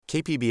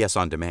KPBS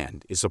On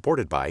Demand is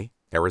supported by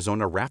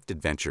Arizona Raft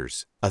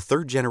Adventures, a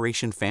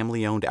third-generation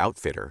family-owned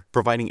outfitter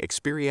providing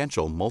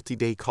experiential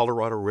multi-day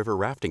Colorado River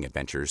rafting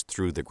adventures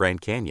through the Grand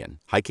Canyon,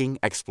 hiking,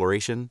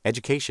 exploration,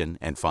 education,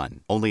 and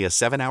fun. Only a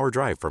 7-hour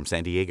drive from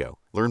San Diego.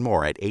 Learn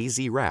more at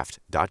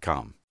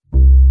azraft.com.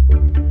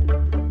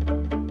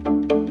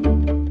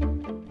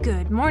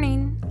 Good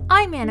morning.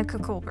 I'm Annika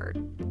Colbert.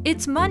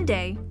 It's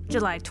Monday,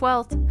 July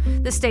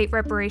 12th. The State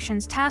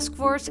Reparations Task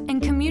Force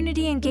and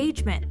Community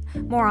Engagement.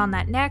 More on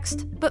that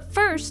next, but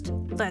first,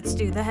 let's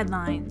do the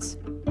headlines.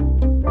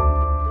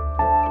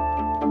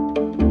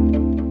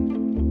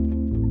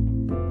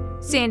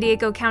 San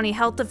Diego County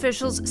health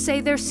officials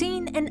say they're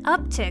seeing an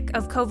uptick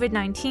of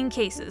COVID-19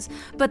 cases,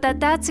 but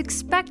that's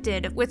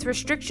expected with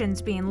restrictions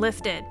being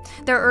lifted.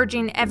 They're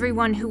urging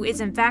everyone who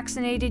isn't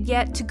vaccinated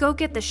yet to go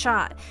get the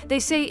shot. They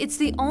say it's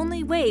the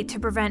only way to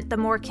prevent the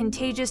more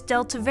contagious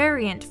Delta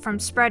variant from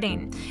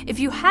spreading. If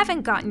you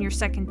haven't gotten your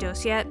second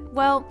dose yet,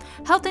 well,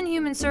 Health and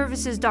Human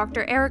Services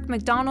Dr. Eric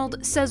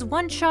McDonald says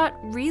one shot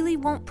really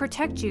won't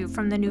protect you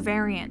from the new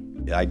variant.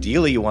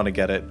 Ideally, you want to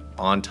get it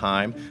on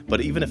time, but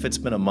even if it's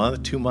been a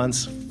month, 2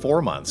 months,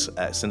 4 months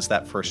since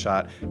that first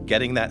shot,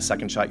 getting that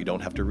second shot, you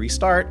don't have to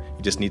restart,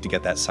 you just need to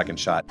get that second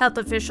shot. Health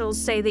officials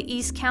say the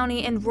East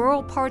County and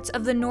rural parts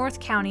of the North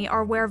County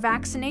are where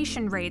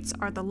vaccination rates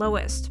are the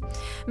lowest.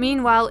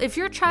 Meanwhile, if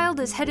your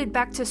child is headed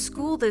back to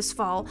school this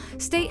fall,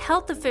 state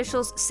health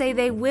officials say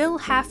they will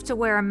have to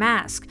wear a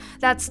mask.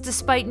 That's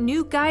despite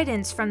new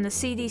guidance from the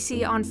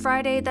CDC on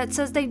Friday that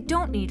says they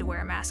don't need to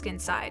wear a mask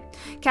inside.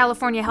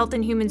 California Health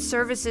and Human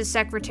Services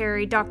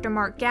Secretary Dr.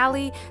 Mark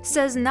Ghaly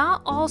says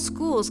not all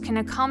schools can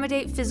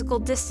accommodate physical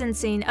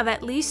distancing of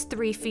at least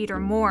 3 feet or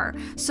more,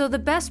 so the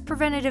best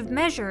preventative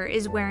measure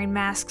is wearing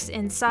masks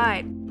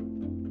inside.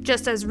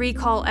 Just as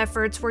recall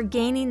efforts were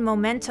gaining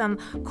momentum,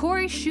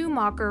 Corey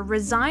Schumacher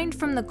resigned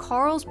from the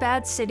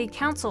Carlsbad City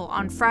Council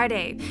on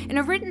Friday. In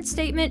a written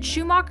statement,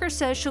 Schumacher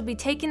says she'll be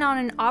taking on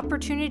an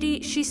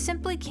opportunity she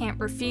simply can't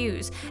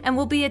refuse and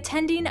will be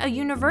attending a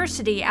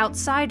university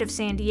outside of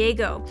San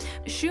Diego.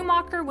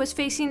 Schumacher was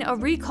facing a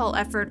recall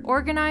effort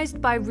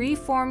organized by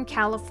Reform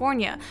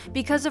California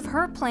because of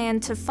her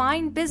plan to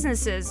fine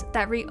businesses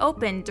that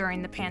reopened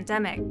during the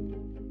pandemic.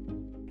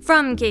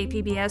 From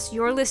KPBS,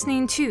 you're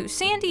listening to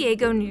San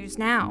Diego News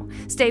Now.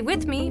 Stay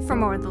with me for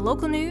more of the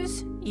local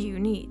news you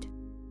need.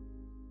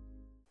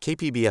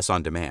 KPBS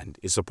On Demand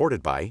is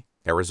supported by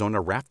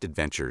Arizona Raft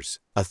Adventures,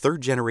 a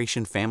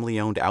third-generation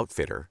family-owned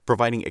outfitter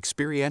providing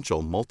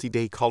experiential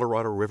multi-day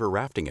Colorado River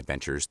rafting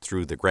adventures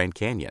through the Grand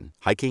Canyon,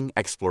 hiking,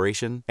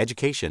 exploration,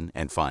 education,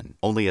 and fun.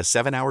 Only a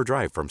 7-hour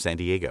drive from San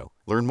Diego.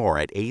 Learn more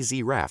at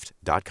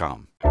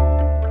azraft.com.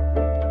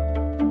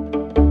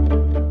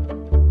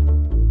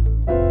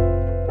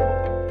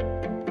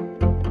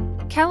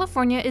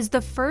 California is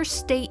the first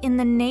state in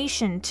the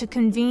nation to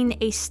convene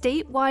a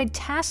statewide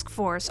task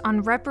force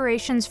on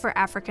reparations for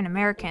African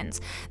Americans.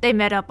 They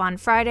met up on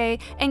Friday,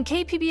 and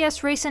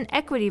KPBS Race and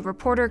Equity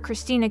reporter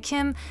Christina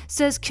Kim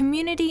says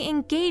community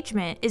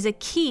engagement is a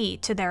key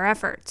to their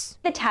efforts.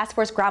 The task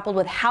force grappled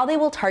with how they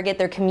will target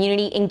their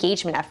community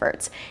engagement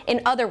efforts.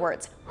 In other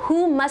words,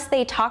 who must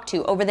they talk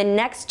to over the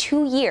next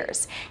 2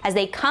 years as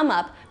they come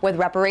up with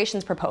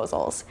reparations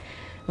proposals?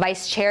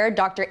 Vice Chair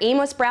Dr.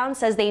 Amos Brown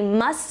says they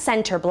must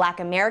center Black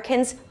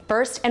Americans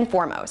first and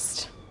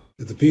foremost.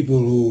 The people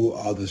who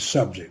are the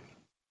subject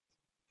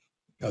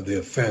of the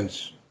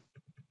offense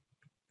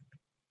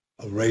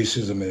of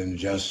racism and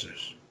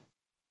injustice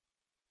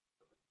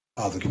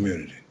are the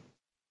community.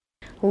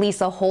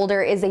 Lisa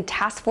Holder is a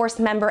task force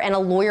member and a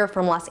lawyer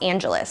from Los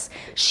Angeles.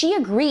 She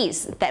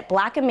agrees that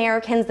Black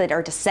Americans that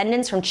are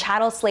descendants from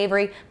chattel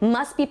slavery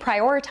must be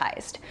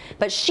prioritized,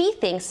 but she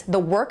thinks the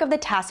work of the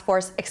task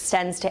force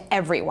extends to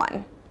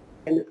everyone.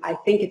 And I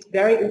think it's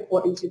very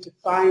important to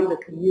define the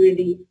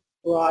community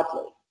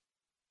broadly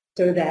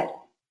so that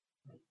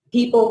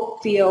people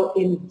feel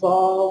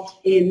involved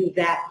in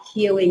that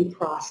healing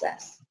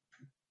process,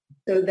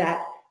 so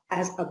that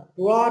as a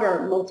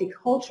broader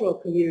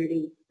multicultural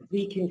community,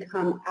 we can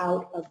come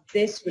out of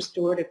this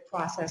restorative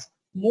process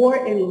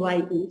more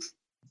enlightened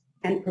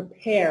and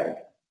prepared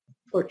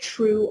for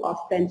true,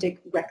 authentic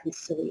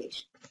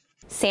reconciliation.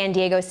 San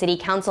Diego City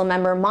Council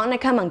member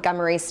Monica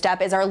Montgomery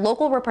Stepp is our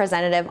local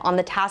representative on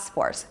the task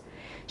force.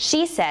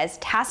 She says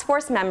task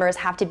force members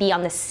have to be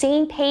on the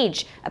same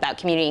page about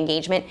community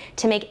engagement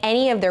to make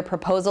any of their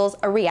proposals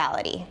a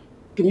reality.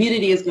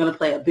 Community is going to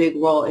play a big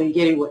role in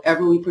getting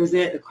whatever we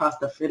present across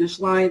the finish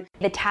line.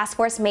 The task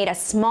force made a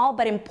small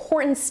but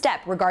important step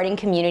regarding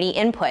community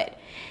input.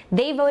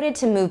 They voted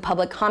to move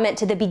public comment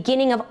to the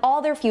beginning of all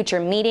their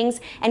future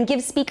meetings and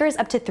give speakers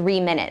up to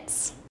 3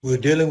 minutes. We're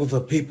dealing with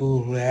the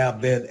people who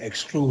have been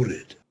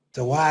excluded.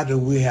 So why do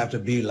we have to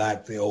be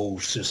like the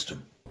old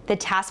system? The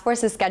task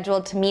force is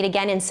scheduled to meet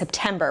again in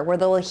September, where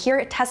they will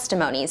hear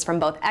testimonies from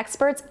both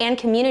experts and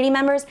community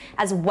members,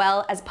 as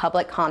well as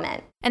public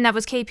comment. And that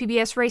was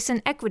KPBS Race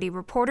and Equity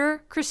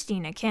reporter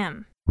Christina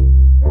Kim.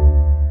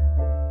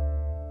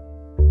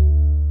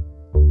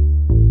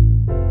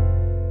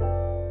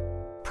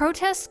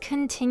 Protests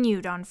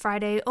continued on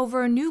Friday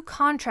over a new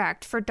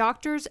contract for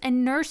doctors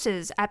and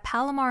nurses at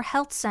Palomar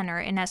Health Center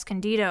in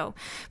Escondido.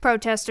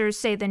 Protesters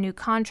say the new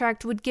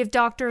contract would give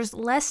doctors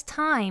less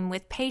time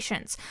with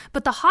patients,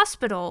 but the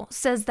hospital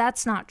says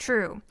that's not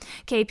true.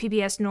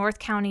 KPBS North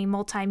County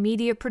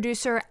multimedia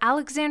producer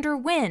Alexander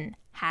Nguyen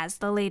has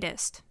the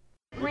latest.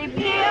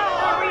 Repeal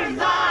or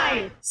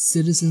resign!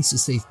 Citizens to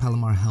Save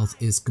Palomar Health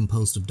is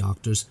composed of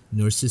doctors,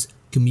 nurses,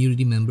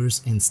 community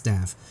members, and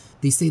staff.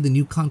 They say the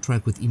new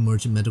contract with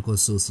Emergent Medical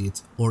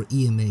Associates, or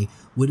EMA,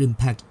 would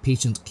impact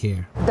patient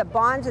care. The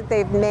bonds that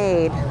they've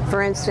made,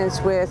 for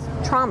instance, with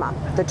trauma,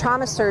 the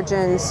trauma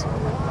surgeons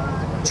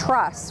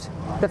trust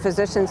the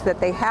physicians that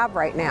they have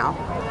right now,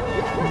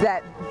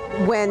 that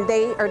when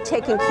they are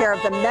taking care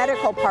of the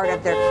medical part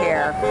of their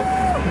care,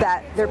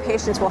 that their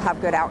patients will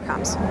have good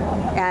outcomes.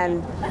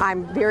 And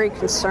I'm very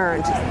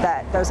concerned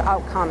that those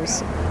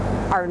outcomes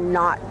are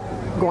not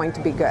going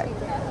to be good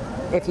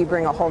if you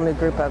bring a whole new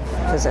group of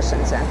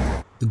physicians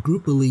in. The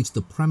group believes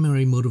the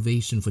primary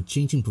motivation for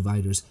changing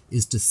providers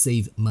is to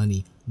save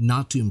money,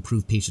 not to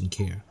improve patient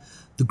care.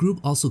 The group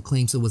also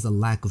claims there was a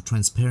lack of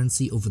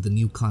transparency over the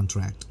new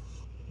contract.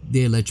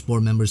 They allege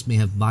board members may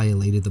have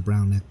violated the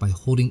Brown Act by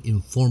holding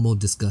informal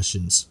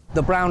discussions.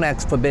 The Brown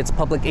Act forbids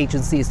public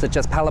agencies such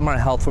as Palomar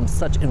Health from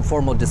such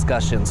informal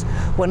discussions.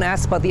 When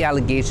asked about the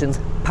allegations,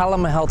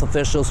 Palomar Health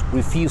officials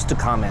refused to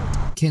comment.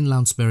 Ken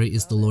Lounsbury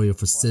is the lawyer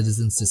for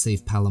Citizens to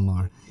Save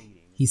Palomar.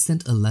 He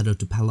sent a letter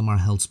to Palomar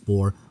Health's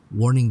board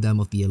warning them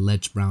of the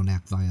alleged Brown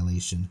Act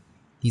violation.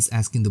 He's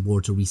asking the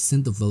board to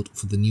rescind the vote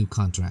for the new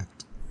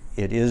contract.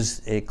 It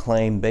is a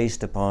claim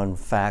based upon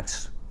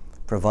facts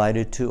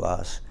provided to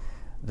us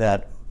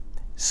that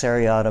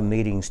seriatim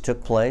meetings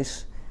took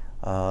place,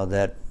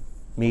 that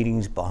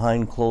meetings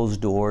behind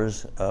closed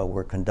doors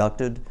were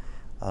conducted,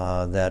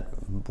 that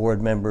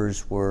board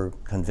members were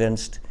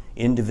convinced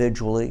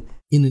individually.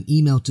 In an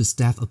email to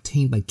staff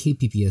obtained by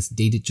KPBS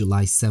dated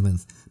July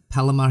 7th,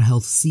 Palomar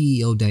Health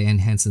CEO Diane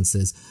Hansen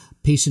says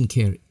patient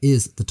care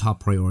is the top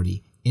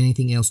priority.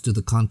 Anything else to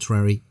the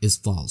contrary is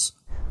false.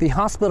 The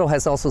hospital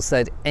has also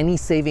said any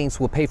savings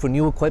will pay for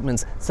new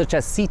equipment such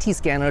as CT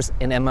scanners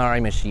and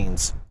MRI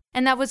machines.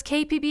 And that was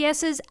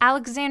KPBS's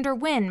Alexander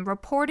Nguyen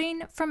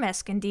reporting from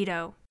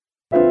Escondido.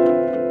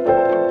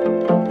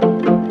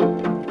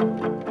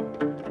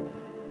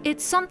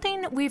 It's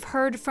something we've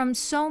heard from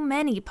so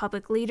many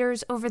public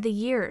leaders over the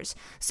years.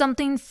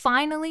 Something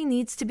finally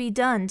needs to be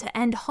done to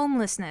end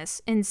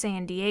homelessness in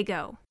San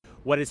Diego.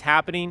 What is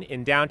happening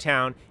in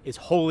downtown is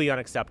wholly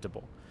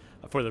unacceptable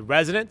for the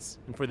residents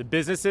and for the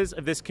businesses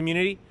of this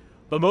community,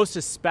 but most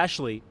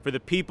especially for the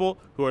people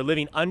who are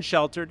living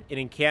unsheltered in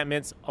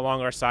encampments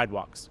along our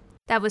sidewalks.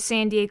 That was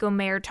San Diego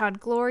Mayor Todd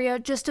Gloria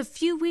just a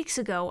few weeks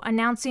ago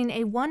announcing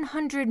a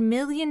 $100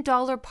 million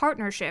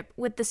partnership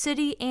with the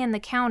city and the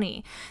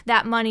county.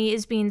 That money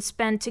is being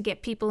spent to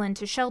get people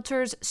into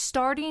shelters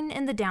starting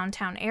in the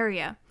downtown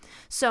area.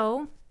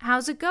 So,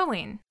 how's it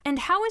going? And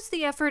how is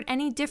the effort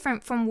any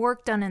different from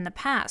work done in the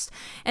past?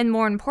 And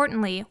more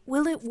importantly,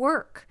 will it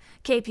work?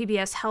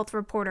 KPBS health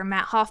reporter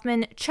Matt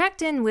Hoffman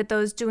checked in with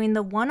those doing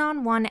the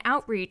one-on-one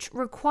outreach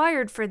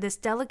required for this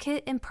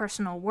delicate and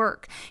personal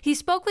work. He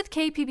spoke with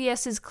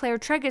KPBS's Claire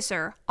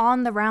Tregeser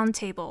on the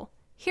roundtable.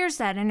 Here's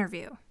that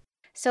interview.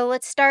 So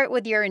let's start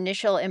with your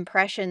initial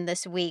impression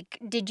this week.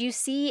 Did you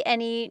see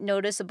any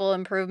noticeable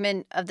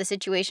improvement of the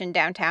situation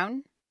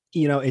downtown?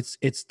 You know, it's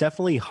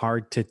definitely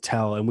hard to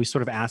tell. And we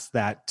sort of asked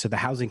that to the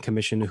Housing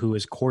Commission, who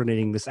is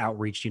coordinating this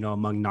outreach,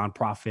 among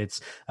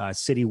nonprofits,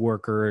 city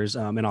workers,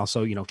 and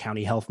also,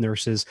 county health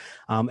nurses.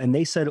 And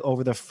they said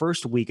over the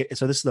first week,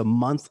 so this is a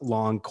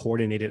month-long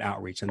coordinated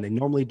outreach, and they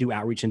normally do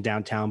outreach in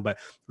downtown, but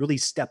really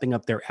stepping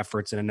up their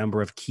efforts in a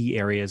number of key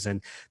areas.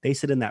 And they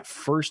said in that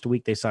first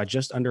week, they saw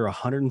just under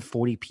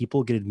 140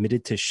 people get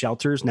admitted to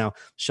shelters. Now,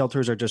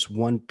 shelters are just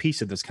one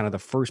piece of this, kind of the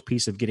first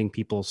piece of getting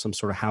people some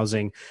sort of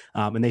housing.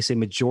 And they say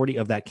majority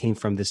of that came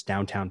from this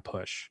downtown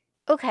push.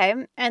 Okay.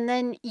 And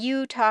then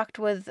you talked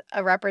with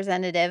a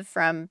representative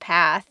from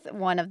PATH,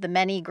 one of the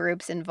many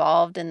groups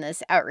involved in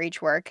this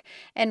outreach work.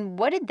 And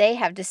what did they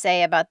have to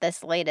say about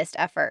this latest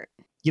effort?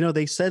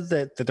 They said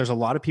that there's a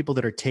lot of people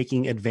that are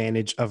taking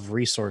advantage of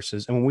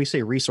resources. And when we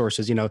say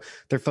resources,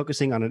 they're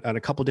focusing on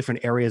a couple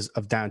different areas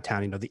of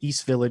downtown, the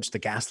East Village, the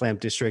Gaslamp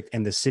District,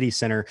 and the city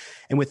center.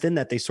 And within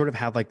that, they sort of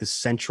have like this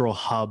central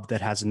hub that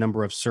has a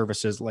number of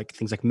services, like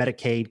things like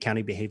Medicaid,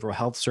 county behavioral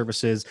health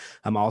services,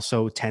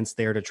 also tents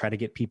there to try to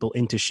get people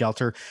into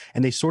shelter.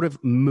 And they sort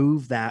of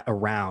move that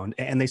around.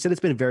 And they said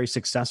it's been very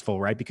successful,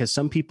 right? Because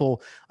some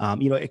people,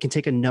 it can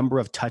take a number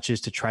of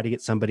touches to try to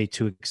get somebody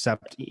to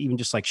accept even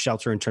just like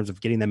shelter in terms of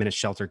getting getting them in a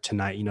shelter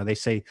tonight. They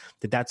say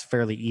that that's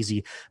fairly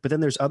easy. But then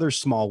there's other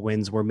small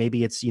wins where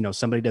maybe it's,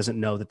 somebody doesn't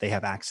know that they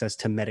have access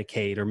to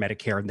Medicaid or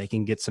Medicare and they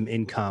can get some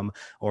income,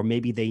 or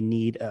maybe they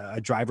need a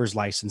driver's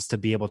license to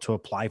be able to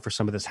apply for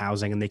some of this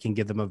housing and they can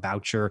give them a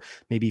voucher,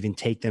 maybe even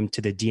take them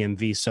to the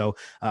DMV. So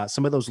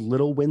some of those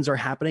little wins are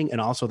happening. And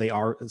also they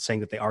are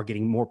saying that they are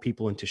getting more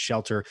people into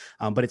shelter.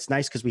 But it's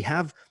nice because we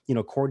have,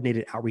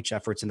 coordinated outreach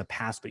efforts in the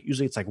past, but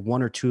usually it's like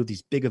one or two of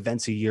these big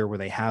events a year where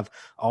they have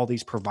all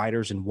these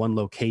providers in one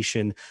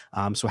location.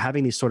 So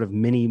having these sort of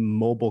mini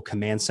mobile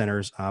command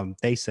centers,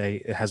 they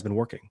say it has been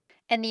working.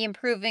 And the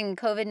improving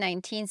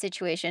COVID-19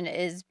 situation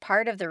is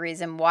part of the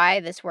reason why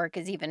this work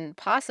is even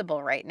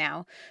possible right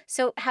now.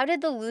 So how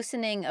did the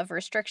loosening of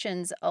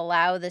restrictions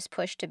allow this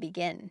push to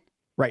begin?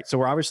 Right. So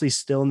we're obviously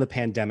still in the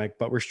pandemic,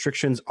 but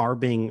restrictions are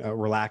being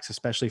relaxed,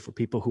 especially for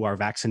people who are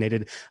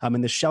vaccinated.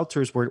 And the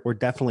shelters were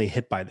definitely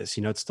hit by this.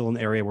 It's still an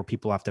area where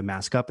people have to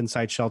mask up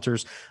inside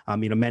shelters.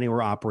 Many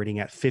were operating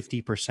at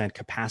 50%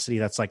 capacity.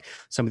 That's like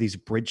some of these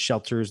bridge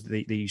shelters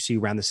that you see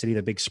around the city,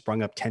 the big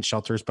sprung up tent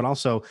shelters, but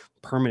also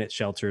permanent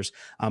shelters.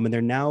 And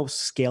they're now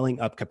scaling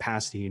up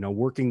capacity,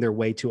 working their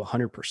way to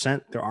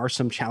 100%. There are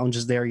some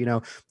challenges there,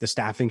 the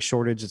staffing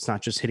shortage. It's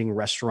not just hitting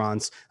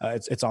restaurants.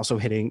 It's also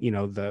hitting,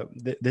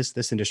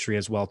 this industry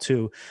as well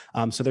too.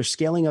 So they're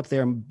scaling up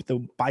there.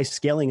 By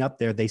scaling up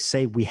there, they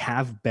say we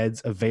have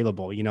beds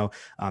available. You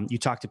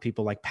talk to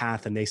people like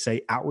PATH and they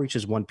say outreach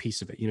is one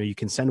piece of it. You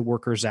can send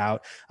workers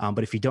out,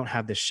 but if you don't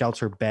have the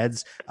shelter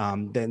beds,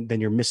 then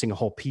you're missing a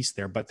whole piece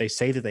there. But they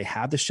say that they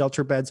have the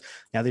shelter beds.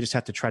 Now they just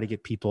have to try to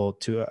get people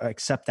to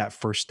accept that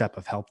first step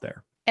of help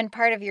there. And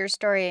part of your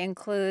story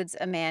includes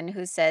a man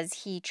who says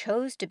he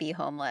chose to be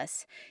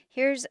homeless.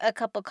 Here's a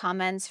couple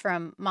comments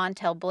from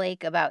Montel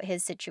Blake about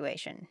his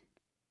situation.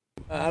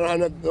 I don't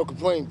have no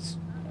complaints.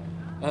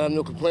 I have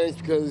no complaints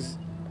because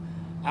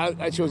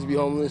I chose to be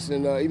homeless,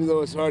 and even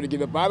though it's hard to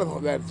get up out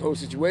of that whole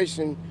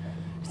situation,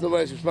 it's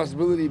nobody's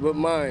responsibility but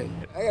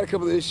mine. I got a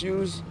couple of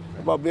issues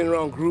about being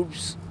around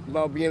groups,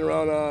 about being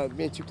around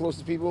being too close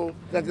to people.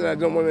 Not that I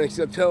don't want to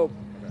accept help,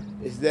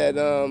 it's that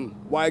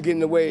why get in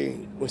the way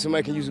when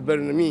somebody can use it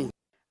better than me?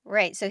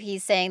 Right. So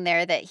he's saying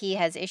there that he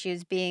has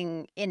issues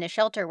being in a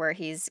shelter where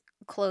he's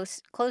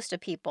close to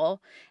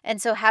people.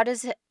 And so how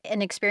does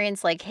an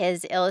experience like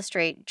his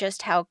illustrate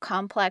just how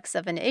complex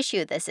of an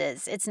issue this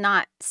is? It's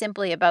not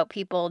simply about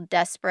people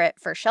desperate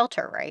for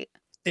shelter, right?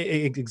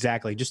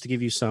 Exactly. Just to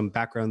give you some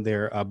background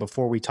there,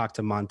 before we talked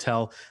to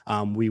Montel,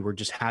 we were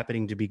just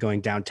happening to be going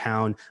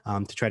downtown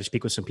to try to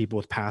speak with some people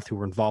with PATH who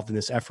were involved in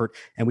this effort.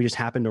 And we just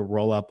happened to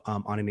roll up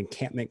on an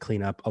encampment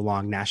cleanup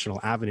along National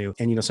Avenue.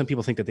 And, some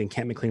people think that the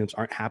encampment cleanups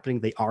aren't happening.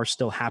 They are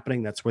still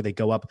happening. That's where they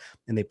go up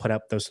and they put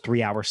up those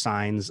 3-hour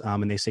signs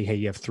and they say, hey,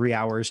 you have 3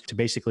 hours to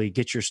basically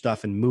get your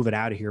stuff and move it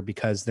out of here,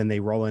 because then they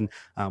roll in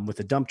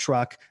with a dump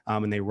truck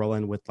and they roll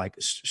in with like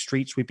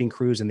street sweeping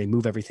crews and they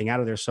move everything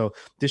out of there. So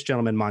this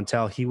gentleman,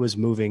 Montel, he was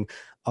moving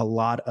a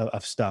lot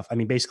of stuff. I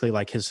mean, basically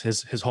like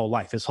his whole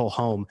life, his whole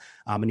home.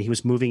 And he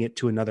was moving it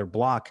to another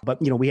block. But,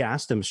 we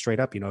asked him straight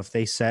up, if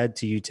they said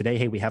to you today,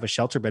 hey, we have a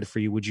shelter bed for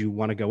you, would you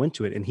want to go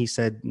into it? And he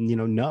said,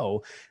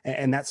 no.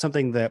 And that's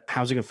something that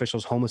housing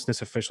officials,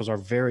 homelessness officials are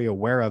very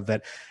aware of,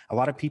 that a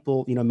lot of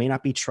people, may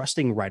not be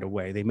trusting right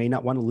away. They may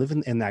not want to live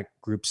in that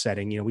group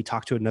setting. We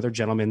talked to another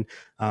gentleman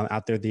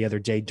out there the other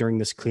day during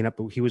this cleanup.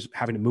 He was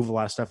having to move a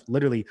lot of stuff,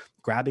 literally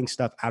grabbing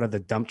stuff out of the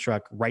dump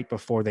truck right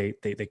before they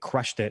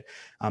crushed it.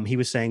 He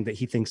was saying that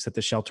he thinks that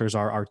the shelters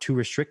are too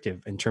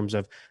restrictive in terms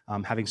of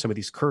having some of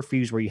these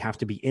curfews where you have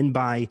to be in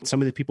by.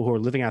 Some of the people who are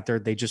living out there,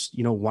 they just,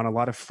 want a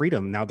lot of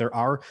freedom. Now, there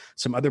are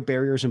some other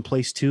barriers in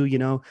place too,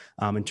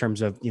 in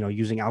terms of,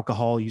 using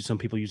alcohol, some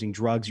people using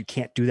drugs. You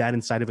can't do that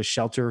inside of a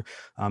shelter.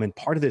 And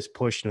part of this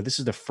push, this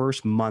is the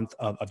first month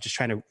of just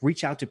trying to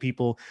reach out to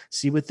people,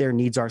 see what their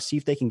needs are, see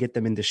if they can get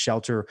them into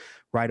shelter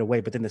right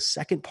away. But then the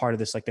second part of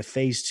this, like the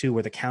phase 2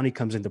 where the county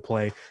comes into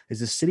play, is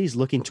the city's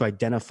looking to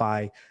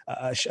identify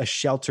a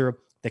shelter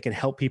that can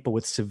help people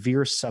with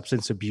severe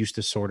substance abuse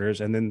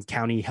disorders. And then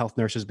county health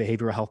nurses,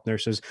 behavioral health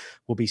nurses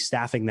will be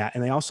staffing that.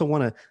 And they also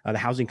want to, the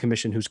Housing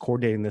Commission who's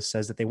coordinating this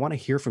says that they want to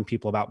hear from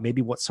people about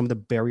maybe what some of the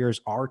barriers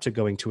are to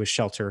going to a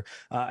shelter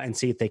and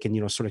see if they can,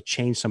 sort of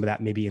change some of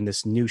that maybe in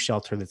this new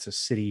shelter that's a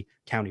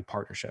city-county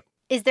partnership.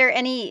 Is there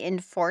any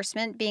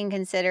enforcement being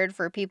considered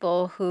for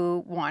people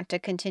who want to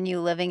continue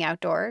living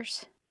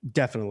outdoors?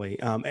 Definitely.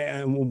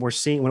 And when we're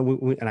seeing,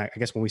 and I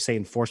guess when we say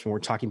enforcement, we're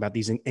talking about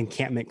these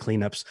encampment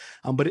cleanups.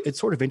 But it's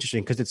sort of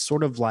interesting because it's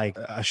sort of like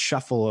a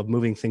shuffle of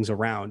moving things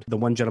around. The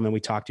one gentleman we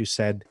talked to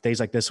said days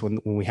like this, when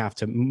we have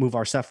to move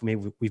our stuff,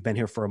 maybe we've been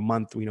here for a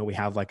month, we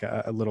have like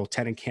a little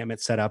tent encampment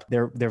set up.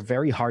 They're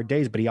very hard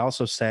days, but he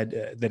also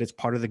said that it's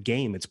part of the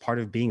game. It's part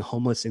of being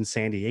homeless in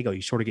San Diego.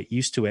 You sort of get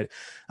used to it.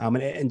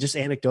 And just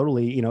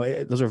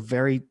anecdotally, those are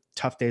very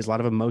tough days, a lot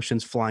of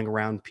emotions flying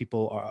around.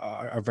 People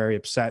are very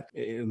upset.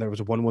 There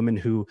was one woman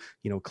who,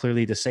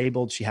 clearly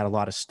disabled. She had a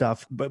lot of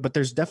stuff, but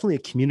there's definitely a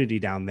community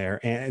down there.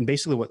 And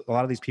basically what a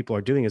lot of these people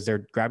are doing is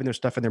they're grabbing their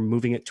stuff and they're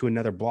moving it to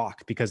another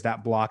block because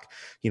that block,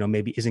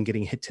 maybe isn't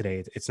getting hit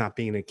today. It's not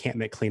being an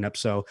encampment cleanup.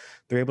 So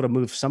they're able to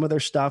move some of their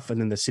stuff, and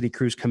then the city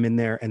crews come in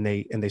there and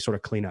they sort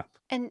of clean up.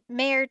 And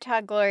Mayor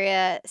Todd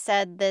Gloria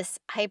said this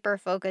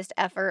hyper-focused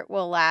effort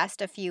will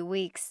last a few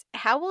weeks.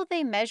 How will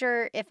they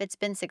measure if it's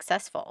been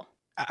successful?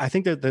 I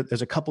think that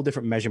there's a couple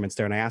different measurements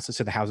there. And I asked this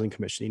to the Housing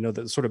Commission.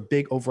 The sort of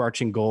big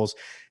overarching goals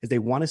is they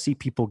want to see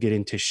people get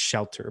into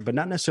shelter, but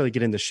not necessarily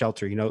get into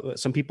shelter.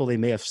 Some people, they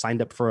may have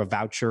signed up for a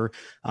voucher,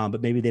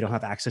 but maybe they don't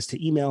have access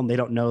to email and they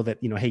don't know that,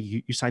 hey,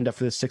 you signed up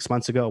for this 6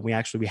 months ago. We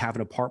have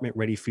an apartment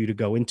ready for you to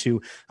go into.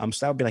 So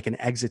that would be like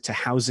an exit to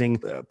housing.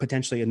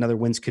 Potentially another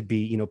wins could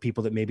be,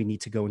 people that maybe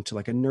need to go into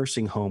like a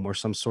nursing home or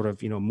some sort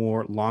of,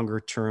 more longer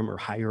term or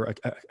higher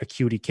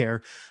acuity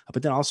care.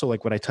 But then also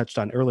like what I touched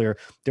on earlier,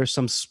 there's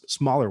some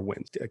smaller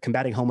wins.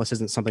 Combating homeless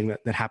isn't something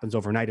that happens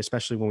overnight,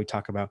 especially when we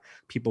talk about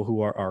people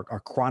who are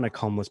chronic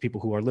homeless,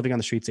 people who are living on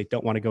the streets. They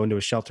don't want to go into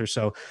a shelter.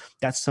 So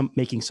that's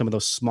making some of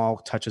those small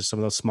touches, some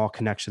of those small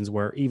connections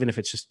where even if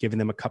it's just giving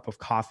them a cup of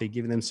coffee,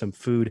 giving them some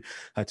food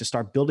to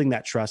start building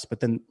that trust. But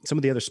then some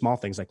of the other small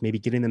things, like maybe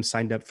getting them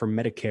signed up for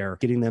Medicare,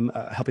 getting them,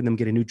 helping them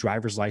get a new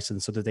driver's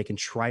license so that they can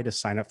try to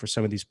sign up for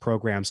some of these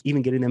programs,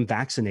 even getting them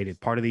vaccinated.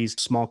 Part of these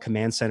small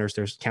command centers,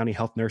 there's county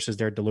health nurses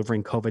there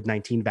delivering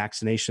COVID-19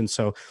 vaccinations.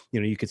 So,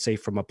 you could say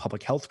from a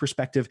public health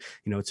perspective,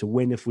 it's a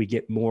win if we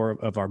get more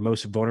of our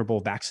most vulnerable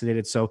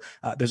vaccinated. So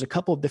there's a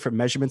couple of different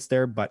measurements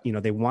there, but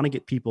they want to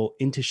get people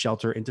into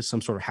shelter, into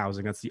some sort of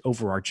housing. That's the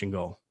overarching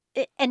goal.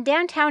 And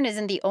downtown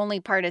isn't the only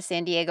part of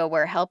San Diego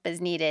where help is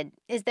needed.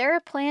 Is there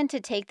a plan to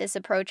take this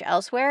approach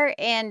elsewhere?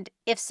 And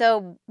if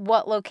so,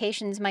 what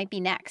locations might be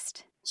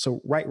next?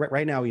 So right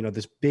now,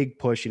 this big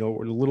push,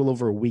 we're a little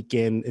over a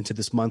weekend into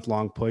this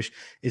month-long push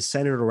is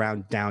centered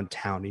around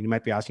downtown. And you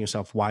might be asking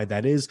yourself why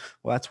that is.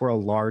 Well, that's where a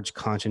large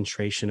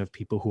concentration of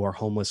people who are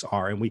homeless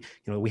are. And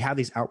we have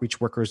these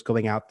outreach workers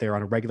going out there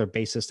on a regular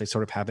basis. They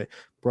sort of have it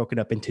broken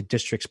up into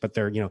districts, but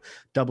they're,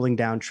 doubling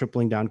down,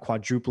 tripling down,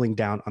 quadrupling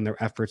down on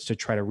their efforts to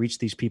try to reach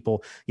these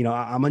people.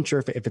 I'm unsure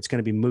if it's going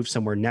to be moved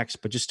somewhere next,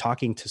 but just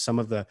talking to some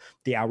of the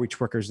outreach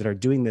workers that are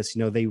doing this,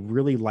 they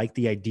really like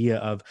the idea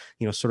of,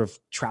 sort of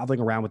traveling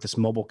around with this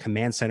mobile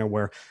command center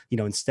where,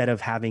 instead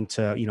of having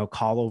to,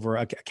 call over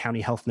a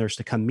county health nurse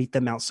to come meet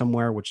them out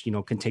somewhere, which,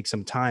 can take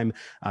some time,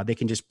 they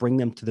can just bring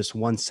them to this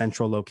one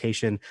central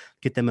location,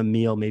 get them a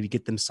meal, maybe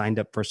get them signed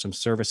up for some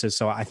services.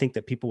 So I think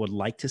that people would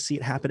like to see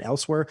it happen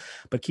elsewhere,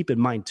 but keep in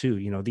mind too,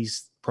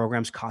 these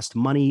programs cost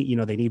money.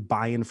 They need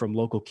buy-in from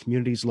local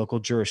communities, local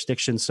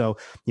jurisdictions. So,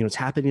 it's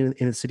happening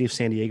in the city of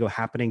San Diego,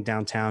 happening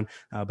downtown,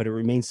 but it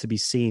remains to be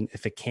seen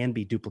if it can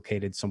be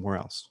duplicated somewhere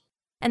else.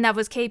 And that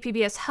was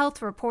KPBS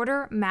health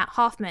reporter Matt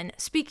Hoffman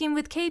speaking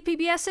with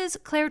KPBS's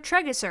Claire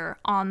Tregeser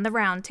on the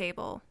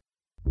Roundtable.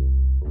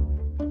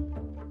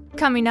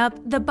 Coming up,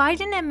 the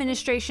Biden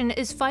administration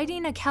is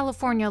fighting a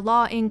California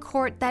law in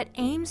court that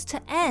aims to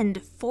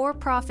end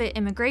for-profit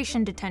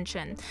immigration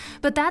detention.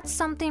 But that's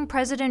something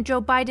President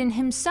Joe Biden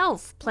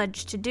himself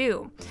pledged to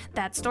do.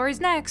 That story's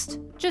next,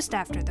 just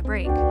after the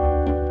break.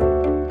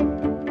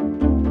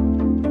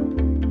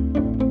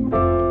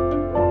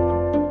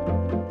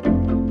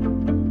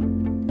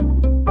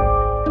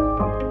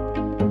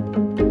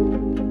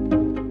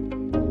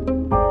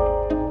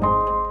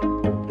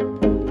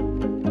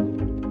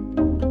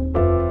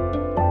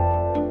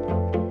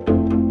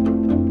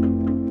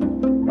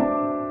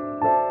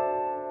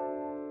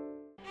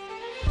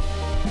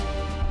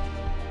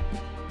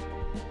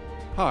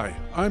 Hi,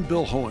 I'm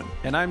Bill Hohen.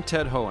 And I'm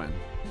Ted Hohen.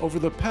 Over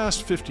the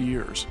past 50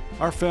 years,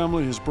 our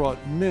family has brought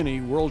many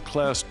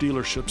world-class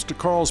dealerships to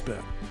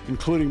Carlsbad,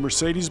 including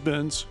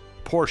Mercedes-Benz,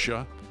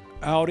 Porsche,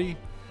 Audi,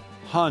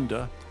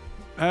 Honda,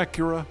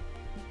 Acura,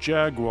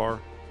 Jaguar,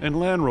 and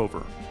Land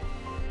Rover.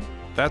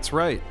 That's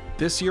right.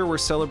 This year we're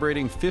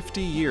celebrating 50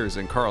 years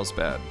in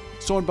Carlsbad.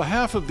 So on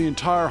behalf of the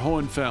entire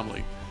Hohen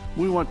family,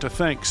 we want to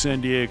thank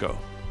San Diego.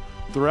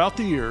 Throughout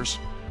the years,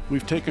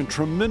 we've taken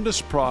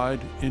tremendous pride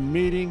in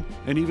meeting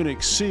and even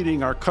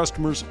exceeding our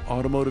customers'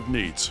 automotive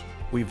needs.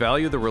 We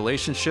value the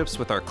relationships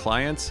with our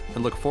clients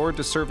and look forward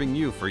to serving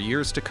you for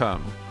years to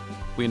come.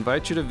 We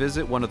invite you to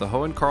visit one of the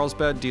Hohen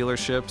Carlsbad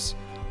dealerships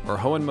or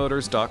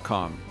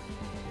hohenmotors.com.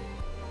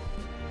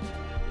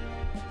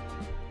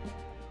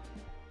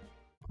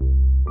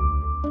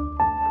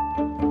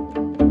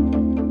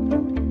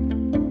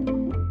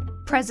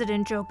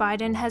 President Joe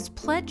Biden has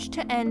pledged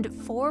to end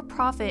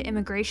for-profit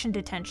immigration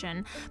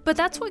detention, but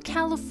that's what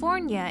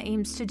California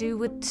aims to do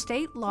with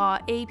state law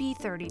AB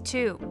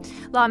 32.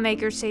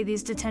 Lawmakers say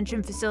these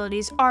detention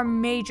facilities are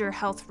major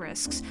health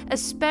risks,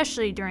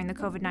 especially during the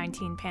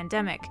COVID-19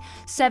 pandemic.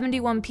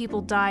 71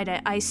 people died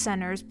at ICE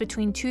centers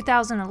between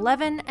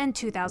 2011 and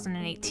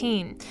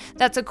 2018.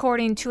 That's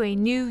according to a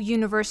new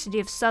University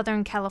of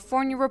Southern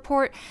California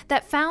report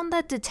that found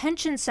that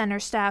detention center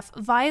staff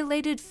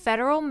violated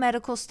federal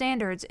medical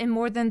standards in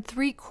more than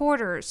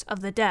 3/4 of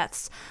the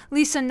deaths.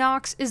 Lisa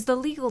Knox is the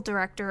legal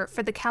director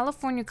for the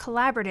California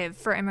Collaborative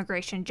for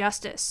Immigration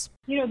Justice.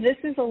 This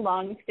is a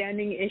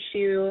long-standing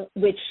issue,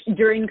 which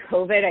during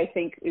COVID, I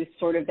think, is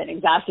sort of been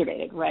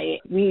exacerbated, right?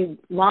 We've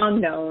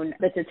long known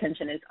that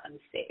detention is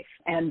unsafe,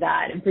 and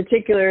that in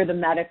particular, the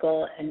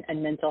medical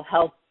and mental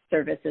health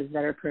services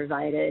that are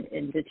provided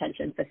in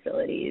detention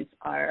facilities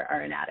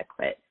are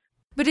inadequate.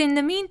 But in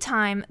the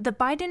meantime, the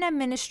Biden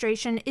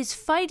administration is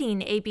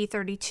fighting AB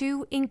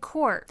 32 in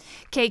court.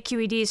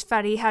 KQED's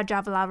Fariha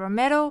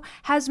Jhabvala-Romero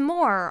has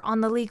more on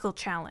the legal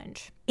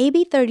challenge.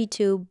 AB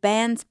 32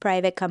 bans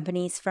private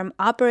companies from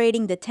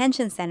operating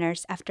detention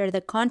centers after the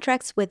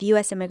contracts with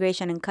U.S.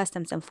 Immigration and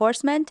Customs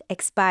Enforcement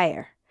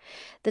expire.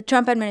 The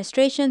Trump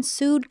administration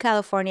sued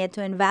California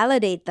to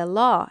invalidate the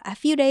law a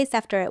few days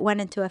after it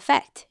went into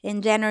effect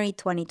in January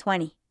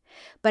 2020.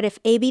 But if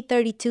AB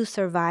 32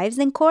 survives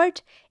in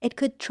court, it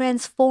could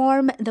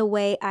transform the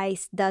way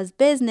ICE does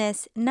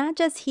business, not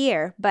just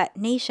here, but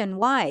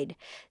nationwide,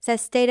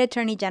 says State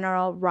Attorney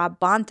General Rob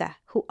Bonta,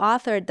 who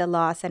authored the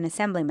law as an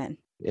assemblyman.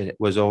 It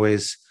was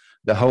always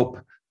the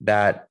hope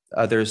that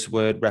others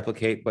would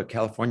replicate what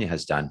California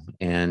has done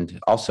and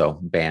also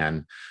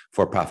ban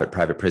for-profit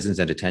private prisons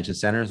and detention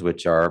centers,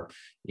 which are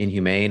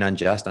inhumane,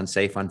 unjust,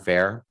 unsafe,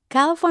 unfair.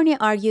 California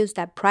argues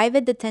that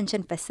private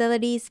detention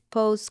facilities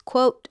pose,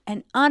 quote,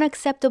 an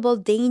unacceptable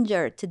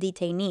danger to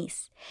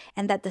detainees,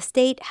 and that the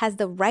state has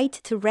the right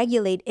to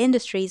regulate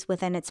industries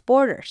within its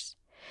borders.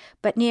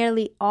 But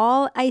nearly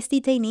all ICE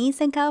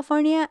detainees in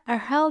California are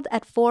held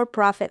at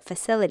for-profit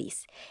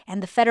facilities,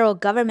 and the federal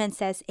government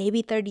says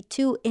AB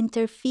 32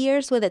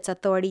 interferes with its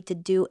authority to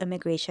do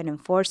immigration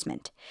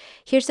enforcement.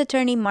 Here's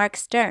attorney Mark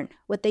Stern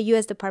with the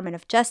U.S. Department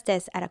of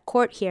Justice at a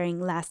court hearing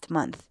last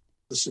month.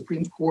 The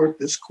Supreme Court,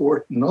 this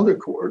court, and other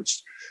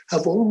courts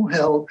have all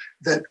held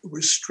that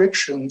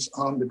restrictions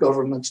on the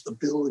government's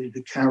ability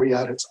to carry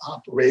out its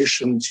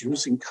operations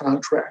using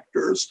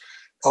contractors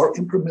are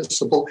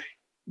impermissible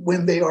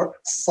when they are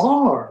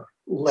far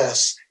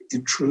less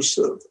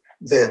intrusive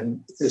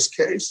than this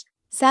case.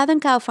 Southern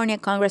California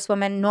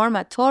Congresswoman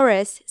Norma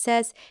Torres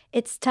says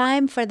it's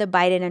time for the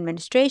Biden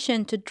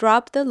administration to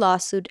drop the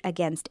lawsuit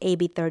against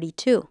AB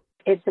 32.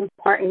 It's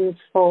important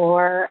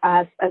for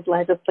us as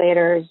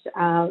legislators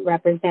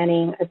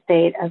representing a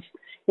state of,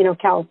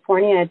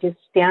 California to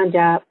stand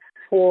up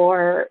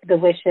for the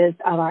wishes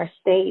of our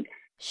state.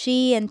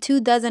 She and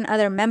 24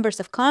 other members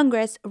of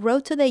Congress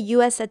wrote to the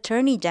U.S.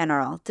 Attorney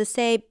General to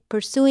say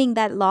pursuing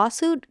that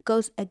lawsuit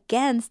goes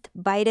against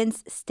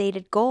Biden's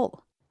stated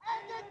goal.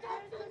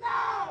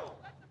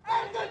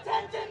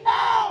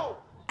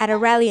 At a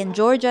rally in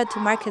Georgia to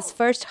mark his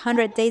first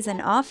 100 days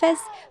in office,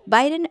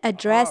 Biden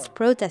addressed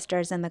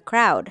protesters in the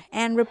crowd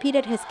and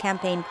repeated his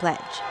campaign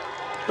pledge.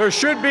 There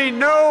should be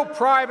no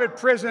private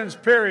prisons,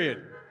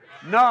 period.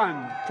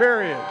 None,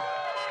 period.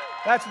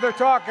 That's what they're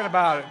talking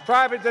about.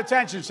 Private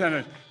detention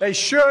centers. They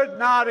should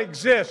not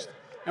exist,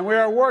 and we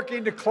are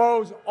working to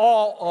close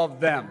all of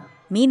them.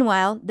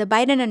 Meanwhile, the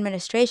Biden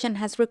administration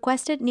has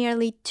requested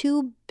nearly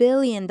 $2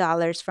 billion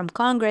from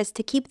Congress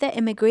to keep the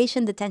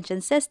immigration detention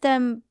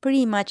system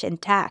pretty much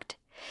intact.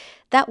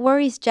 That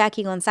worries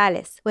Jackie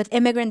Gonzalez with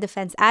Immigrant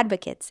Defense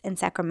Advocates in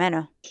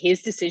Sacramento.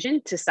 His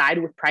decision to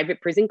side with private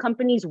prison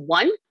companies,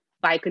 one,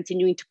 by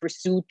continuing to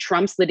pursue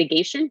Trump's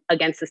litigation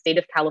against the state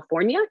of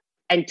California,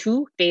 and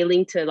two,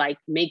 failing to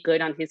make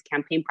good on his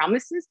campaign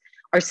promises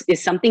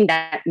is something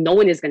that no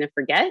one is going to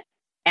forget.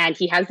 And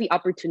he has the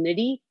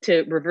opportunity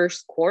to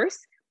reverse course.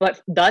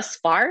 But thus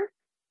far,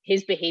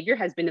 his behavior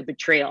has been a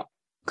betrayal.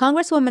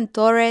 Congresswoman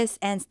Torres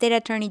and State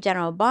Attorney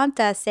General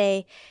Bonta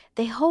say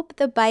they hope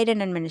the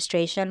Biden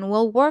administration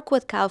will work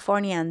with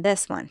California on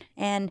this one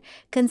and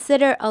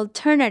consider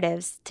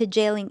alternatives to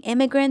jailing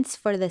immigrants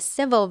for the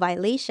civil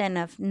violation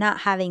of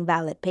not having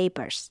valid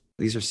papers.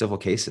 These are civil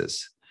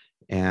cases,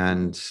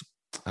 and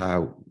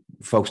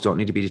folks don't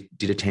need to be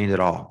detained at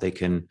all. They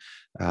can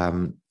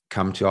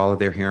come to all of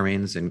their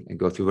hearings and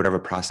go through whatever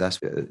process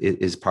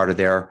is part of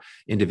their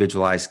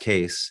individualized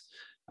case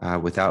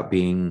without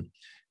being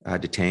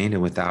detained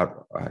and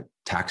without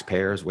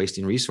taxpayers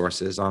wasting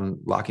resources on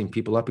locking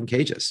people up in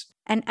cages.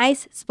 An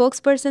ICE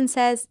spokesperson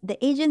says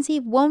the agency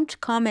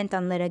won't comment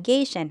on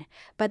litigation,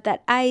 but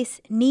that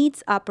ICE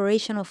needs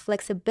operational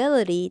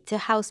flexibility to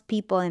house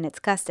people in its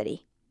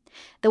custody.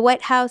 The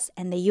White House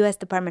and the U.S.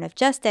 Department of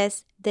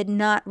Justice did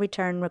not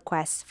return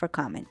requests for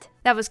comment.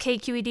 That was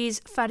KQED's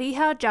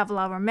Fariha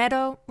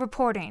Jhabvala-Romero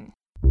reporting.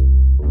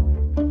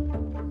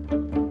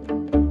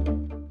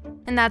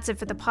 And that's it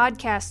for the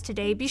podcast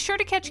today. Be sure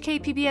to catch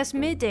KPBS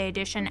Midday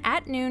Edition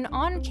at noon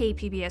on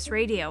KPBS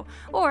Radio,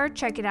 or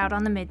check it out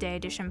on the Midday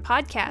Edition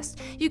podcast.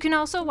 You can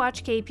also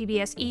watch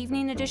KPBS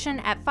Evening Edition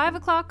at 5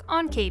 o'clock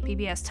on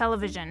KPBS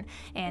Television.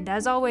 And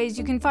as always,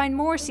 you can find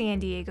more San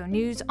Diego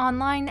news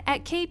online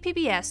at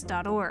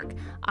kpbs.org.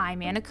 I'm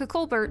Annika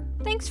Colbert.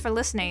 Thanks for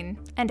listening,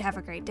 and have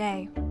a great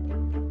day.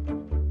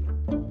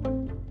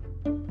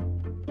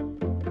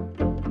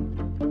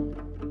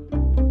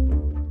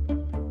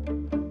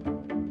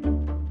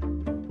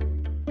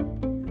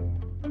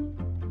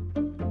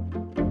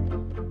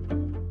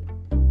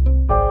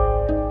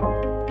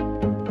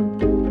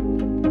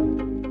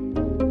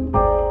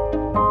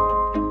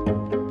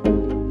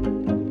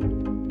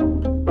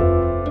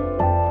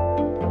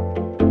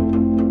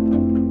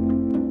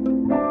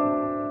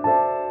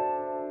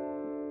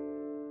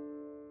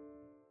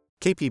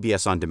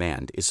 KPBS On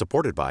Demand is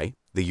supported by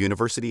the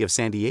University of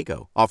San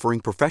Diego, offering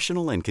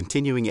professional and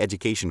continuing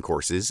education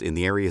courses in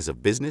the areas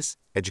of business,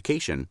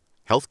 education,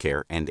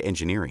 healthcare, and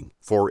engineering.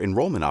 For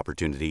enrollment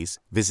opportunities,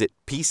 visit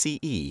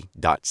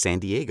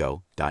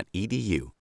pce.sandiego.edu.